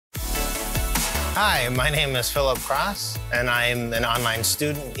Hi, my name is Phillip Cross, and I'm an online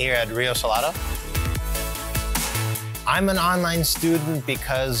student here at Rio Salado. I'm an online student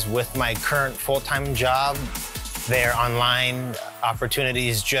because with my current full-time job, their online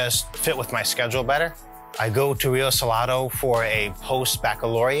opportunities just fit with my schedule better. I go to Rio Salado for a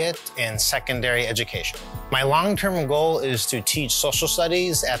post-baccalaureate in secondary education. My long-term goal is to teach social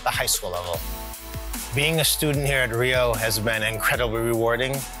studies at the high school level. Being a student here at Rio has been incredibly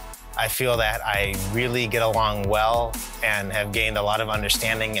rewarding. I feel that I really get along well and have gained a lot of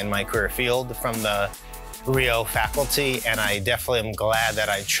understanding in my career field from the Rio faculty, and I definitely am glad that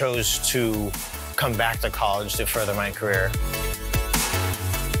I chose to come back to college to further my career.